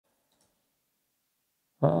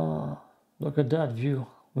Ah, look at that view.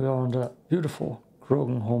 We are on the beautiful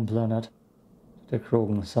Krogan home planet. The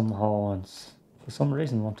Krogan somehow and for some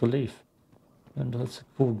reason want to leave. And that's a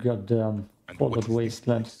cool goddamn folded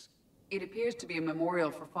wasteland. It appears to be a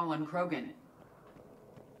memorial for fallen Krogan.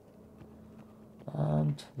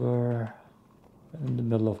 And we're in the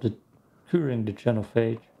middle of the curing the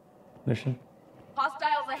genophage mission.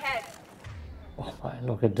 Hostiles ahead! Oh my,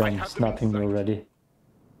 look at them snapping me already.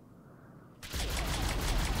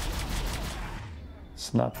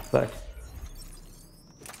 Snap back.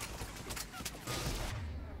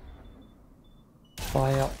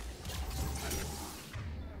 Fire.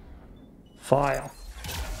 Fire.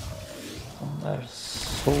 And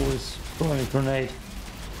there's always throwing a grenade.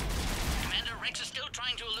 Commander, Rex is still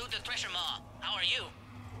trying to elude the Thresher Maw. How are you?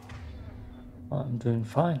 I'm doing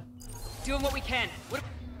fine. Doing what we can. What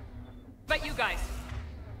about you guys?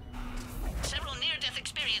 Several near-death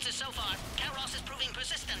experiences so far. Kairos is proving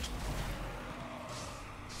persistent.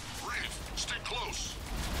 Breathe. Stay close.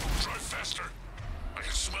 Drive faster. I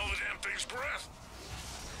can smell the damn thing's breath.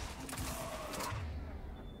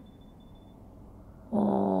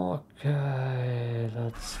 Okay,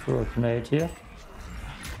 let's throw a grenade here.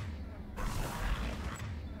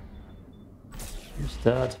 Who's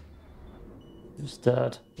dead? Who's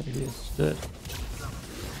dead? Maybe he's dead.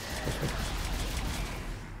 Perfect.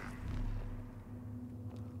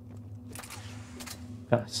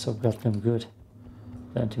 God, it's so goddamn good.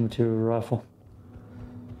 The anti-material rifle.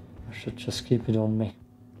 I should just keep it on me,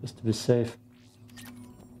 just to be safe.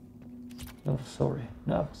 No, sorry.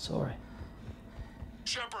 No, sorry.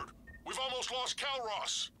 Shepard, we've almost lost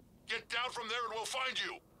Kairos. Get down from there and we'll find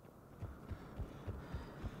you.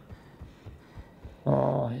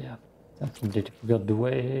 Oh, yeah. I completely forgot the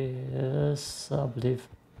way is, I believe,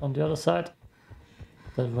 on the other side.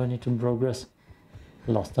 That's where I need to progress.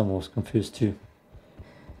 Last time I was confused too.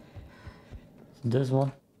 So this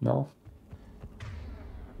one? No.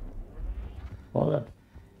 Well then.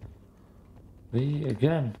 We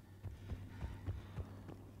again.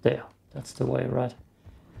 There. That's the way, right?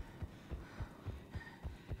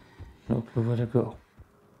 No clue where to go.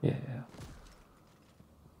 Yeah.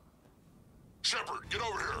 Shepard, get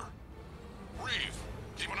over here. Reeve,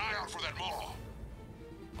 keep an eye out for that maw.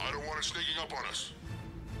 I don't want it sneaking up on us.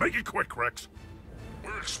 Make it quick, Rex.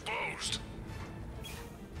 We're exposed.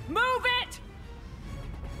 Move it!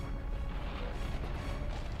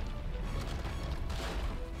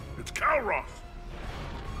 It's Kairos.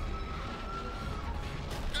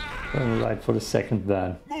 Going right for the second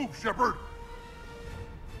van. Move, Shepard.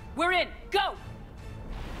 We're in! Go!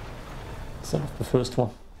 Instead of the first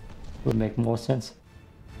one. Will make more sense.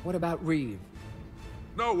 What about Reeve?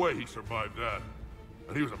 No way he survived that.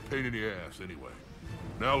 And he was a pain in the ass anyway.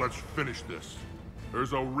 Now let's finish this.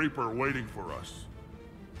 There's a Reaper waiting for us.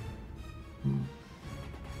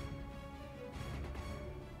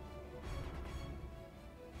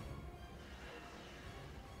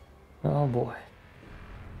 Oh boy.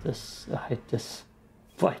 I hate this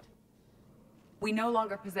fight. We no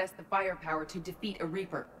longer possess the firepower to defeat a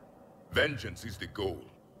Reaper. Vengeance is the goal.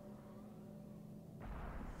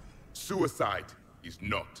 Suicide is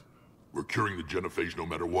not. We're curing the genophage no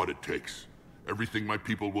matter what it takes. Everything my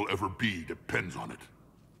people will ever be depends on it.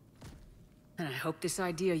 And I hope this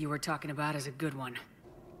idea you were talking about is a good one.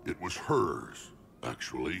 It was hers,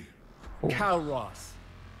 actually. Kairos.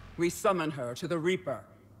 We summon her to the Reaper.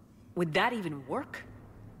 Would that even work?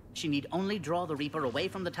 She need only draw the Reaper away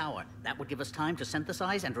from the tower. That would give us time to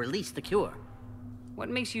synthesize and release the cure. What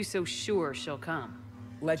makes you so sure she'll come?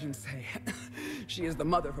 Legends say she is the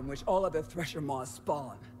mother from which all other Thresher Maws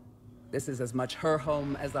spawn. This is as much her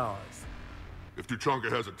home as ours. If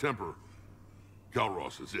Tuchanka has a temper,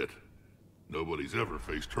 Kairos is it. Nobody's ever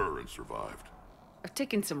faced her and survived. I've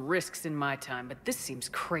taken some risks in my time, but this seems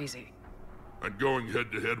crazy. And going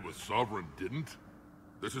head-to-head with Sovereign didn't?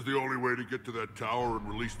 This is the only way to get to that tower and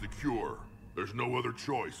release the cure. There's no other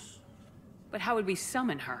choice. But how would we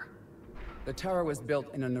summon her? The tower was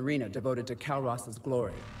built in an arena devoted to Kairos'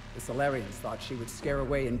 glory. The Solarians thought she would scare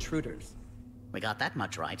away intruders. We got that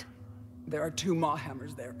much right. There are 2 Maw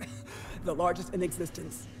hammers there, the largest in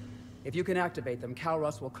existence. If you can activate them,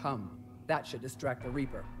 Kairos will come. That should distract the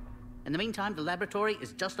Reaper. In the meantime, the laboratory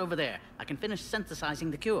is just over there. I can finish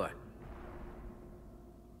synthesizing the cure.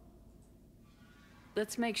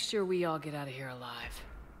 Let's make sure we all get out of here alive.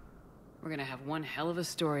 We're gonna have one hell of a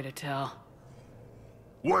story to tell.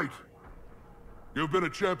 Wait! You've been a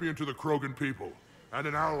champion to the Krogan people, and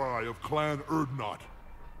an ally of Clan Urdnot.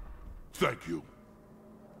 Thank you.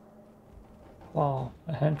 Wow,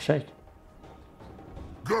 a handshake.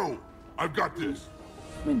 Go! I've got this!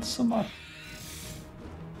 Means so much.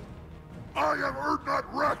 I am Urdnot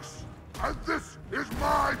Rex, and this is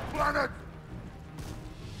my planet!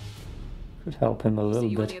 Could help him a See little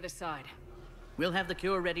you on the bit other side. We'll have the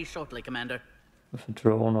cure ready shortly, Commander. with a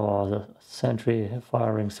drone or the sentry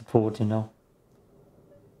firing support, you know.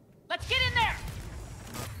 Let's get in there!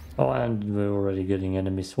 Oh, and we're already getting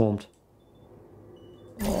enemy swarmed.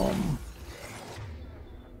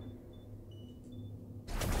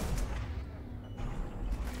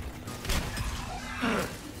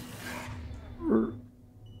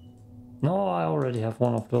 No, I already have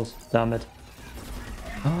one of those. Damn it.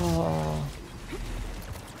 Oh.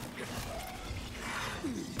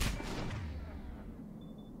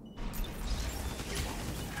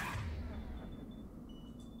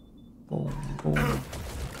 Boom, boom.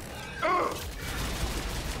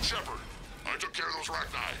 Shepard, I took care of those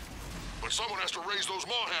Rachni. But someone has to raise those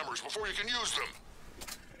maw hammers before you can use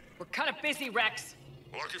them. We're kind of busy, Rex.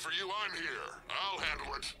 Lucky for you, I'm here. I'll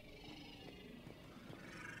handle it.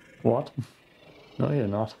 What? No, you're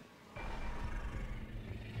not.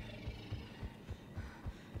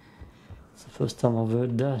 It's the first time I've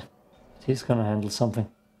heard that. He's gonna handle something.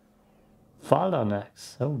 Falda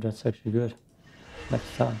next. Oh, that's actually good.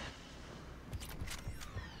 Next time.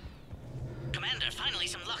 Commander, finally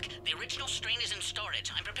some luck. The original strain is in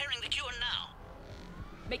storage. I'm preparing the cure now.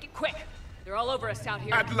 Make it quick. They're all over us out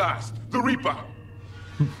here. At last, the Reaper!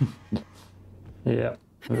 Yeah,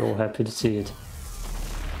 we're all happy to see it.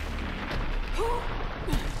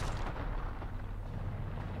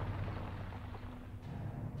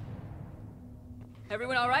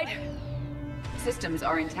 Everyone all right? Systems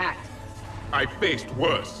are intact. I faced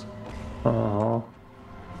worse. Uh-huh.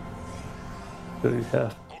 Do you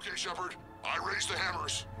have? Okay, Shepard. I raised the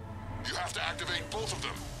hammers. You have to activate both of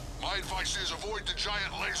them. My advice is avoid the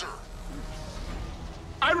giant laser.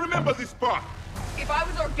 I remember this part. If I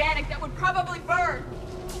was organic, that would probably burn.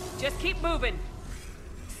 Just keep moving.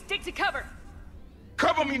 Stick to cover.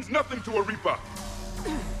 Cover means nothing to a Reaper.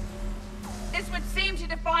 This would seem to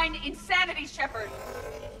define insanity, Shepard.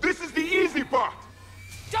 This is the easy part.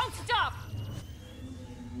 Don't stop!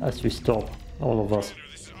 As we stop, all of us.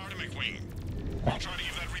 This is Artemis Wing. I'll try to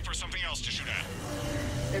give that Reaper something else to shoot at.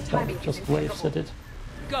 Their Oh, timing is just waves at impeccable.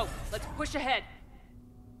 it. Go. Let's push ahead.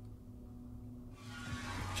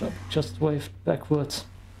 Just waved backwards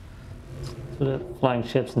to the flying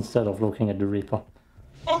ships instead of looking at the Reaper.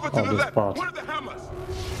 Over to Oh, the this left. part. Where are the hammers?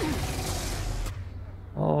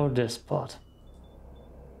 Oh, this part.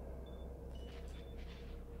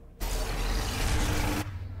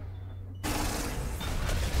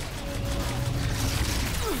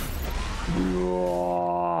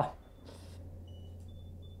 Yeah.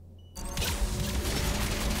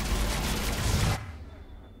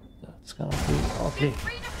 That's gonna be ugly.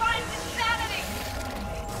 Redefines insanity!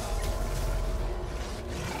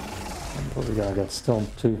 I'm probably gonna get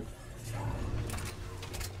stoned too.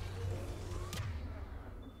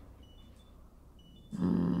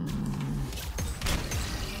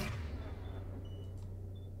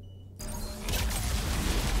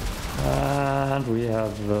 And we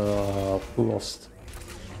have lost.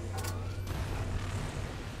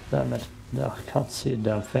 Damn it. No, I can't see a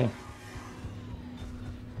damn thing.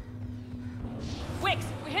 Wicks,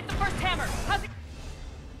 we hit the first hammer. How's it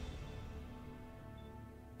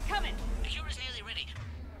coming? The cure is nearly ready.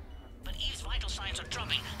 But Eve's vital signs are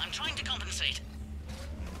dropping. I'm trying to compensate.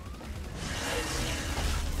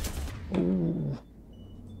 Ooh.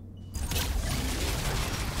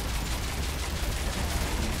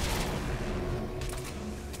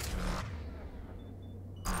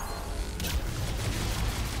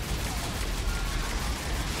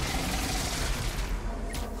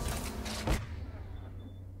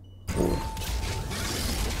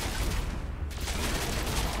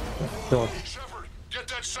 God. Shepard, get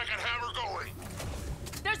that second hammer going.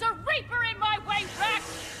 There's a Reaper in my way,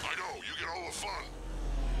 Rex! I know, you get all the fun.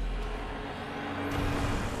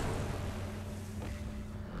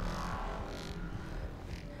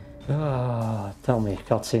 Ah, tell me,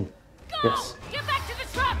 cutscene. Go! Yes. Get back to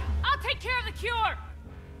the truck! I'll take care of the cure!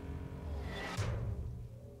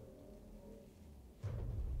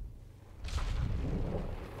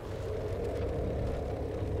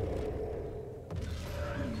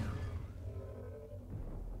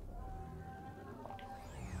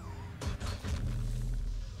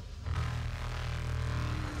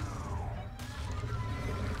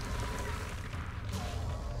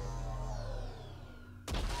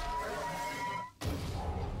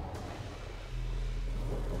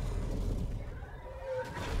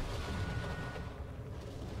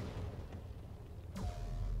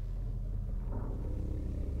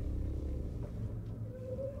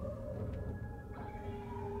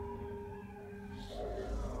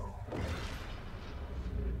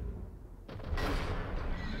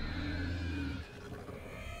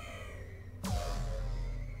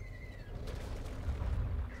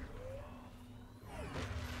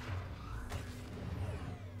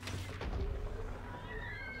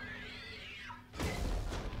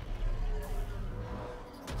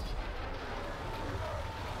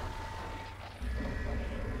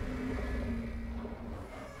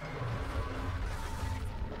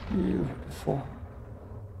 Beautiful.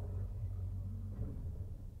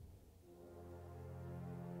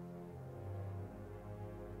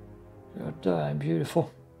 You're damn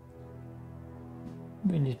beautiful.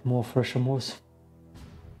 We need more fresh Amors.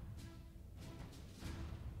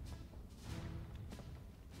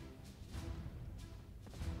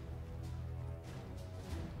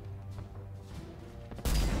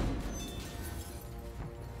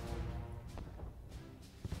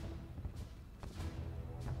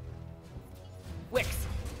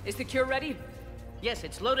 Is the cure ready? Yes,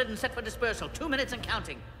 it's loaded and set for dispersal. 2 minutes and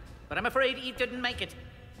counting. But I'm afraid Eve didn't make it.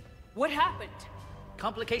 What happened?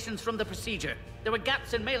 Complications from the procedure. There were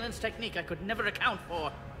gaps in Malin's technique I could never account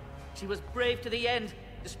for. She was brave to the end.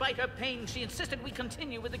 Despite her pain, she insisted we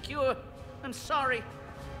continue with the cure. I'm sorry.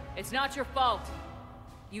 It's not your fault.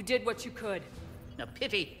 You did what you could. A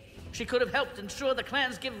pity. She could have helped ensure the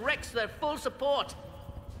clans give Rex their full support.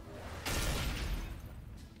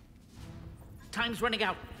 Time's running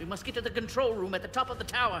out. We must get to the control room at the top of the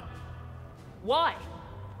tower. Why?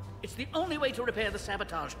 It's the only way to repair the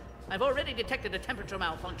sabotage. I've already detected a temperature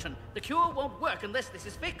malfunction. The cure won't work unless this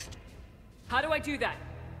is fixed. How do I do that?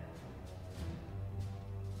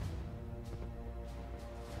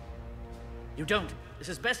 You don't. This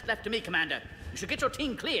is best left to me, Commander. You should get your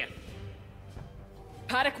team clear.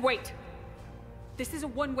 Paddock, wait. This is a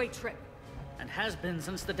one-way trip. And has been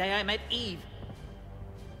since the day I met Eve.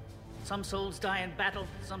 Some souls die in battle,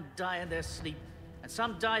 some die in their sleep, and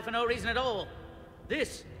some die for no reason at all.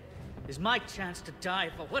 This is my chance to die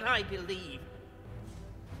for what I believe.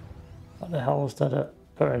 What the hell was that a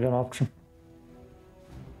Paragon option?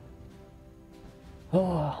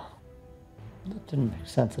 Oh, that didn't make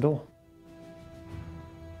sense at all.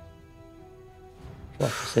 Tried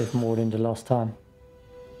to save more than the last time.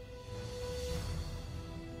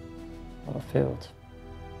 But I failed.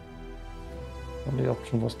 Only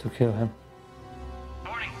option was to kill him.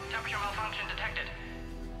 Warning, temperature malfunction detected.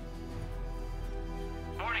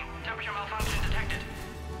 Warning, temperature malfunction detected.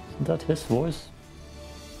 Isn't that his voice?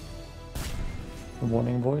 The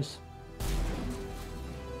warning voice?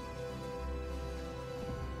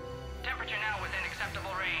 Temperature now within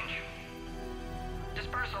acceptable range.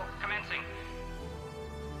 Dispersal commencing.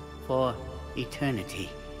 For eternity.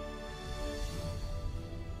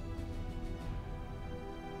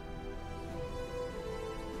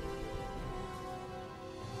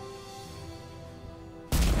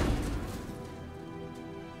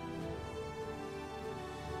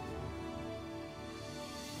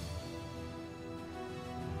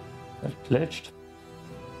 That glitched.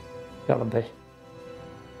 Gotta be.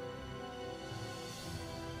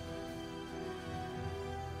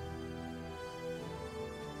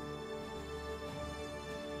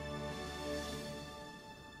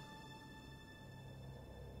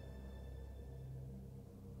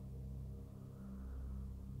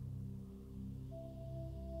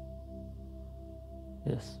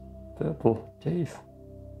 Yes, purple teeth.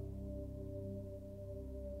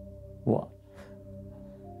 What?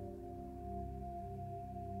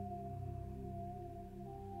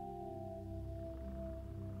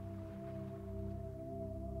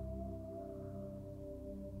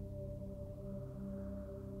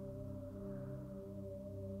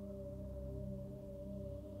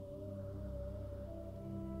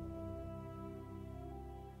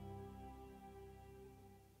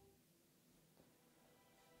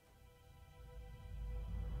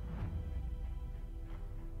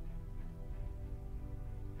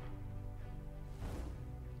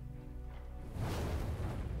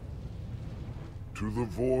 To the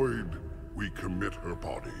void, we commit her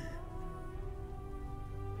body.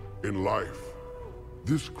 In life,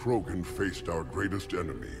 this Krogan faced our greatest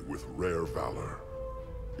enemy with rare valor.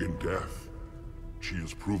 In death, she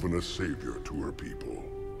has proven a savior to her people.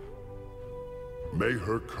 May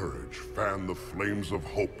her courage fan the flames of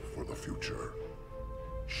hope for the future.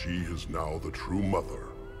 She is now the true mother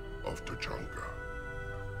of Tachanka.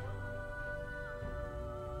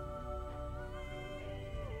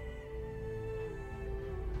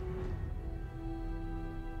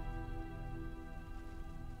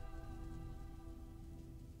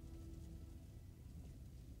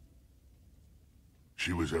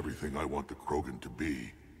 She was everything I want the Krogan to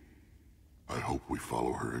be. I hope we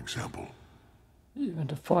follow her example. Even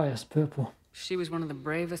the fire's purple. She was one of the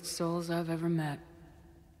bravest souls I've ever met.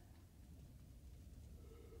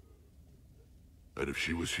 And if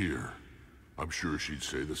she was here, I'm sure she'd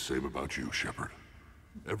say the same about you, Shepard.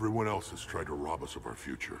 Everyone else has tried to rob us of our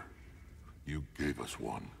future. You gave us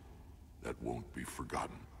one. That won't be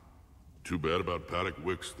forgotten. Too bad about Paddock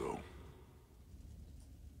Wicks, though.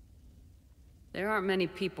 There aren't many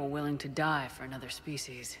people willing to die for another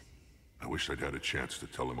species. I wish I'd had a chance to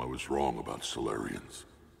tell him I was wrong about Solarians.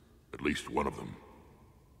 At least one of them.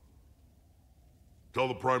 Tell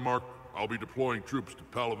the Primarch I'll be deploying troops to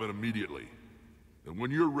Palaven immediately. And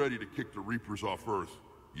when you're ready to kick the Reapers off Earth,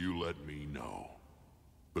 you let me know.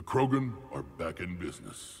 The Krogan are back in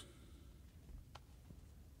business.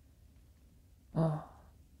 Now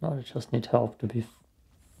they just need help to be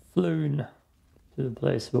flown to the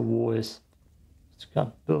place where war is. Just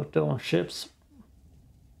can't build their own ships.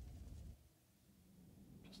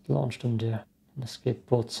 Just launch them there and escape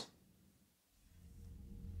boats.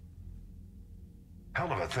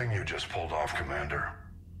 Hell of a thing you just pulled off, Commander.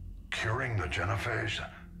 Curing the genophage?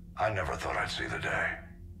 I never thought I'd see the day.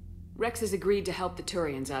 Rex has agreed to help the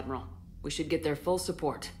Turians, Admiral. We should get their full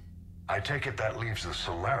support. I take it that leaves the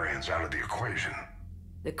Solarians out of the equation.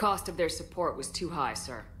 The cost of their support was too high,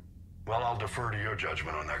 sir. Well, I'll defer to your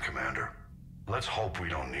judgment on that, Commander. Let's hope we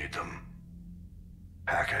don't need them.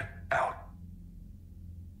 Hackett, out.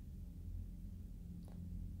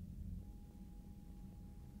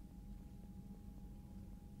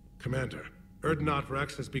 Commander, Urdnot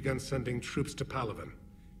Rex has begun sending troops to Palaven.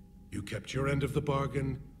 You kept your end of the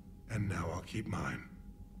bargain, and now I'll keep mine.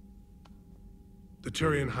 The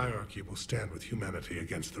Turian hierarchy will stand with humanity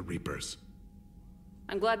against the Reapers.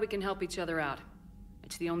 I'm glad we can help each other out.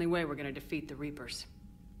 It's the only way we're gonna defeat the Reapers.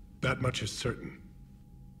 That much is certain.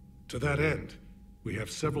 To that end, we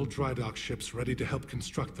have several dry dock ships ready to help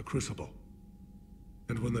construct the Crucible.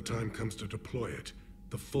 And when the time comes to deploy it,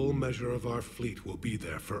 the full measure of our fleet will be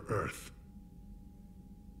there for Earth.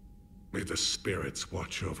 May the spirits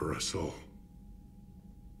watch over us all.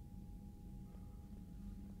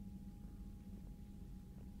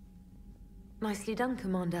 Nicely done,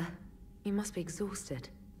 Commander. You must be exhausted.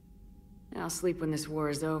 I'll sleep when this war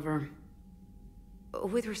is over.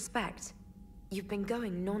 With respect, you've been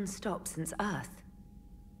going non-stop since Earth.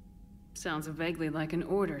 Sounds vaguely like an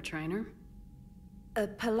order, trainer. A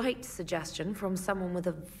polite suggestion from someone with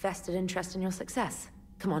a vested interest in your success,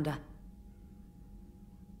 Commander.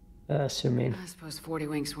 As you mean. I suppose 40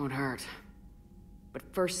 winks won't hurt. But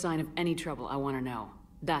first sign of any trouble, I want to know.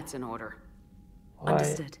 That's an order.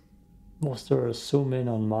 Understood. Must zoom in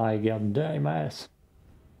on my goddamn ass.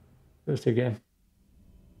 Here's the game.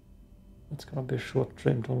 It's gonna be a short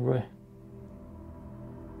stream, don't worry.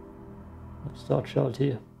 Starchild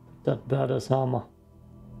here. That badass armor.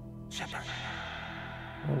 Shepard.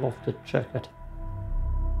 I love the jacket.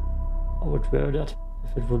 I would wear that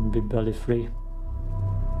if it wouldn't be belly free.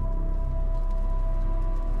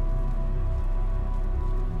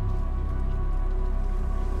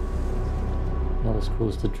 Not as cool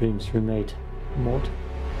as the Dreams Remade mod,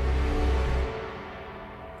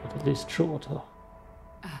 but at least shorter.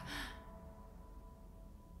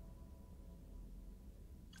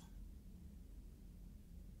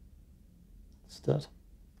 What's that?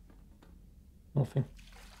 Nothing.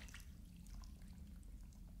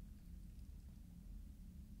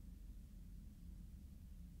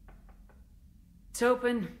 It's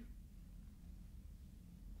open.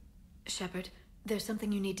 Shepard, there's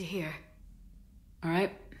something you need to hear. All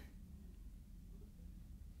right.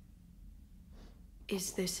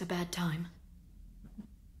 Is this a bad time?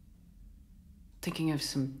 Thinking of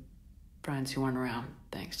some friends who aren't around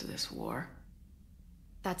thanks to this war.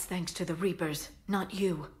 That's thanks to the Reapers, not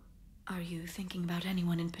you. Are you thinking about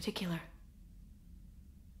anyone in particular?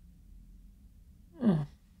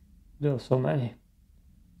 There are so many.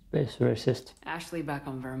 Space racist. Ashley back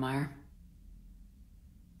on Vermeer.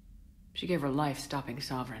 She gave her life stopping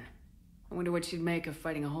Sovereign. I wonder what she'd make of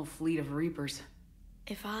fighting a whole fleet of Reapers.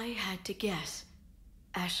 If I had to guess,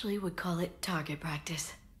 Ashley would call it target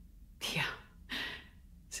practice. Yeah.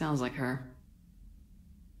 Sounds like her.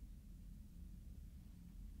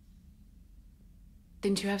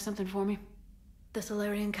 Didn't you have something for me? The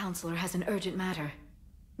Solarian Counselor has an urgent matter.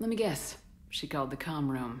 Let me guess. She called the comm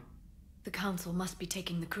room. The Council must be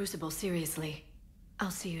taking the Crucible seriously. I'll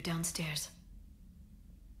see you downstairs.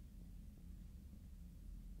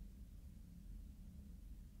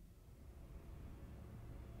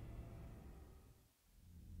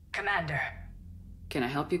 Commander. Can I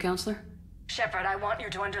help you, Counselor? Shepard, I want you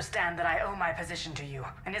to understand that I owe my position to you,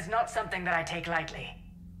 and it's not something that I take lightly.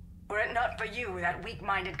 Were it not for you, that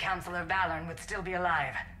weak-minded Counselor Valorn would still be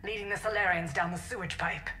alive, leading the Solarians down the sewage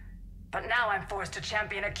pipe. But now I'm forced to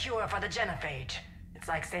champion a cure for the genophage. It's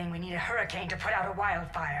like saying we need a hurricane to put out a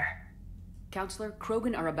wildfire. Counselor,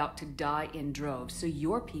 Krogan are about to die in droves, so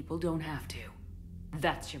your people don't have to.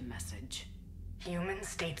 That's your message. Human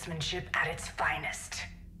statesmanship at its finest.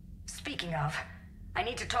 Speaking of, I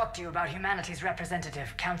need to talk to you about humanity's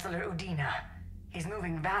representative, Counselor Udina. He's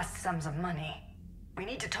moving vast sums of money. We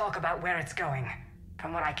need to talk about where it's going.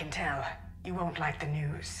 From what I can tell, you won't like the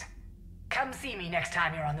news. Come see me next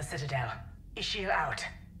time you're on the Citadel. Chillout.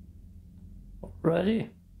 Ready?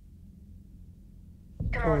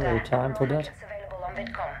 Already time for that? Available on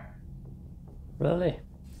VidCon. Really?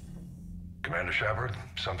 Commander Shepard,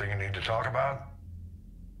 something you need to talk about?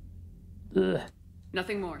 Ugh.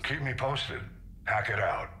 Nothing more. Keep me posted. Hack it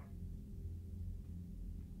out.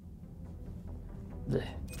 Is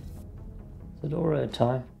it already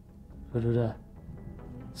time? Go to the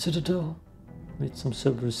Citadel, meet some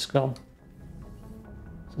silver scum,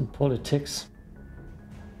 some politics.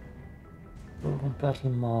 Krogan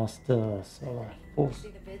battle masters. See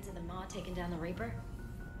the vids of the Maw taking down the Reaper?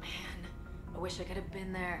 Man, I wish I could have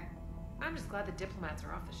been there. I'm just glad the diplomats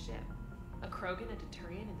are off the ship. A Krogan and a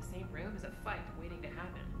Turian in the same room is a fight waiting to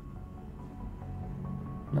happen.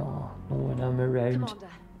 No one I'm around. Commander,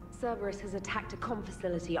 Cerberus has attacked a comm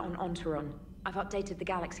facility on Ontaron. I've updated the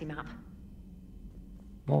galaxy map.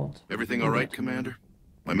 What? Everything all right, Commander?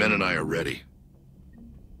 My men and I are ready.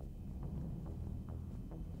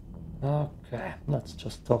 Okay, let's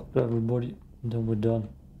just talk to everybody and then we're done.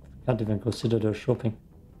 Can't even consider their shopping.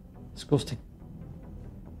 Disgusting.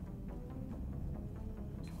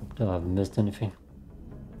 Hope I haven't missed anything.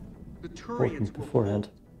 The Turians were beforehand.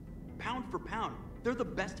 pound for pound. They're the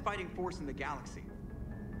best fighting force in the galaxy.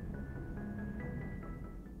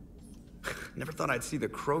 Never thought I'd see the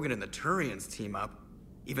Krogan and the Turians team up.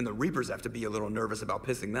 Even the Reapers have to be a little nervous about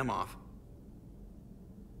pissing them off.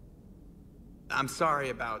 I'm sorry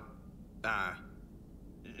about,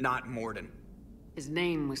 not Morden. His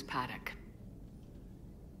name was Paddock.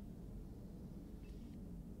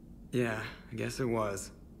 Yeah, I guess it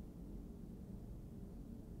was.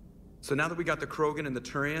 So now that we got the Krogan and the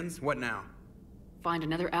Turians, what now? Find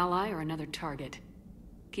another ally or another target.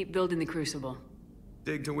 Keep building the Crucible.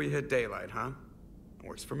 Dig till we hit daylight, huh?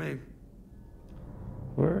 Works for me.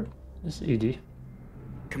 Where is Edie?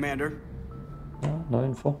 Commander? No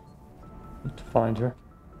info. Need to find her.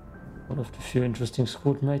 One of the few interesting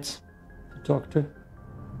squad mates to talk to.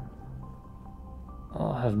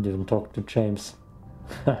 I haven't even talked to James.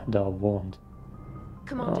 That I won't.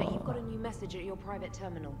 Commander, you've got a new message at your private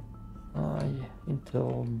terminal.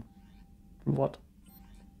 Intel... what?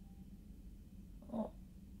 Oh.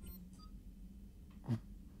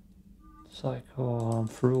 Psycho, I'm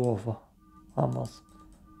through over. I must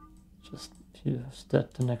just use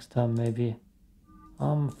that the next time maybe.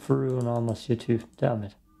 I'm through and I must you too. Damn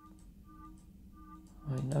it.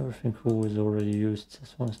 I mean, everything cool is already used.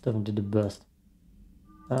 This one is definitely the best.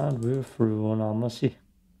 And we're through on Amasi.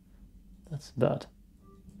 That's bad.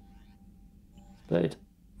 Played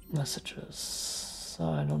messages.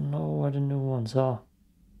 I don't know where the new ones are.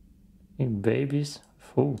 I think babies.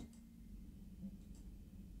 Who?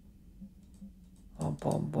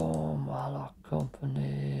 Boom. Allied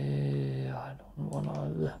company. I don't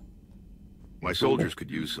wanna. My soldiers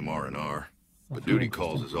could use some R&R, but duty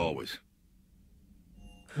calls as always.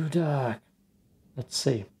 Good. Let's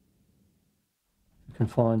see. We can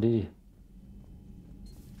find Edie.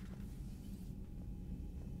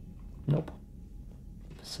 Nope.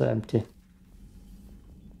 It's empty.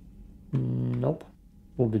 Nope.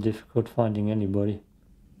 Will be difficult finding anybody.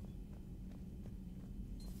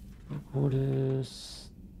 What is?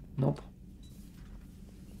 Nope.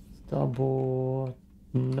 Starboard.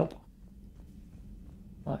 Nope.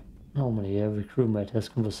 Normally every crewmate has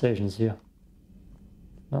conversations here.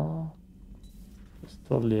 No. It's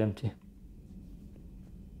totally empty.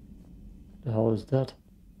 The hell is that?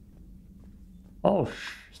 Oh,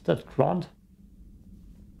 is that Grant?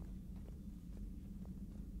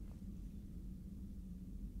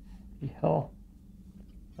 The hell?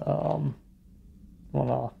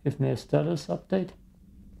 Wanna give me a status update?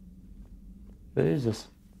 Where is this?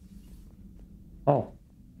 Oh.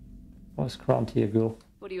 Where's Grant here go?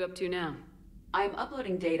 What are you up to now? I am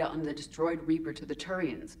uploading data on the destroyed Reaper to the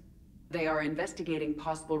Turians. They are investigating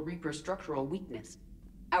possible Reaper structural weakness.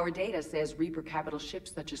 Our data says Reaper capital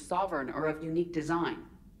ships such as Sovereign are of unique design.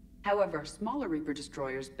 However, smaller Reaper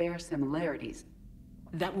destroyers bear similarities.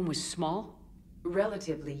 That one was small?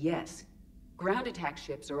 Relatively, yes. Ground attack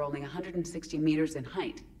ships are only 160 meters in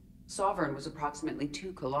height. Sovereign was approximately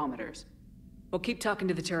 2 kilometers. Well, keep talking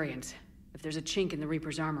to the Turians. If there's a chink in the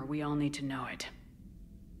Reaper's armor, we all need to know it.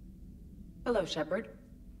 Hello, Shepard.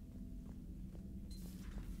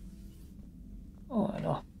 Oh, I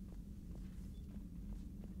know.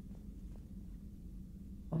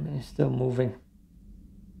 I mean, he's still moving.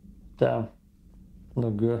 Damn.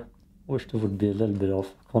 Look good. Wish there would be a little bit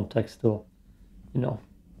of context though. You know.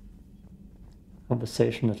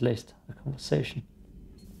 conversation at least. A conversation.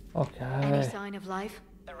 Okay. Any sign of life?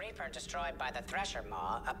 The Reaper destroyed by the Thresher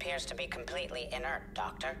Maw appears to be completely inert,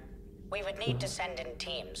 Doctor. We would need to send in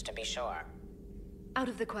teams to be sure. Out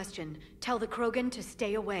of the question. Tell the Krogan to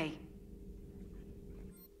stay away.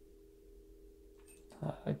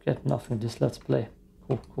 I get nothing this Let's Play.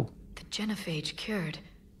 Cool, cool. The genophage cured.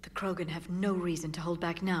 The Krogan have no reason to hold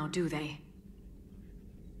back now, do they?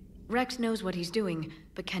 Rex knows what he's doing,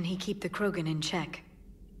 but can he keep the Krogan in check?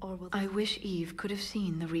 Or will I wish Eve could have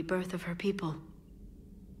seen the rebirth of her people.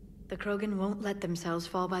 The Krogan won't let themselves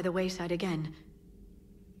fall by the wayside again.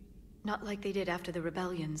 Not like they did after the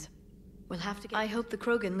rebellions. We'll have to get... I hope the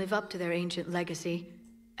Krogan live up to their ancient legacy,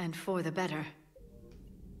 and for the better.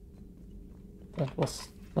 That was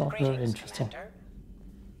not very interesting.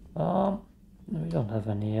 We don't have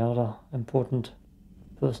any other important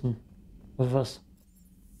person with us.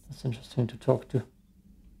 That's interesting to talk to.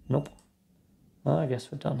 Nope. I guess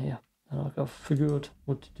we're done here. And I gotta figure out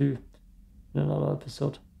what to do in another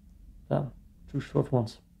episode. Damn, 2 short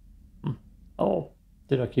ones. Oh,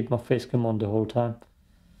 did I keep my face cam on the whole time?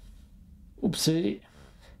 Oopsie.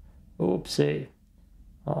 Oopsie.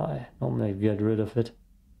 I normally get rid of it.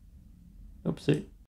 Oopsie.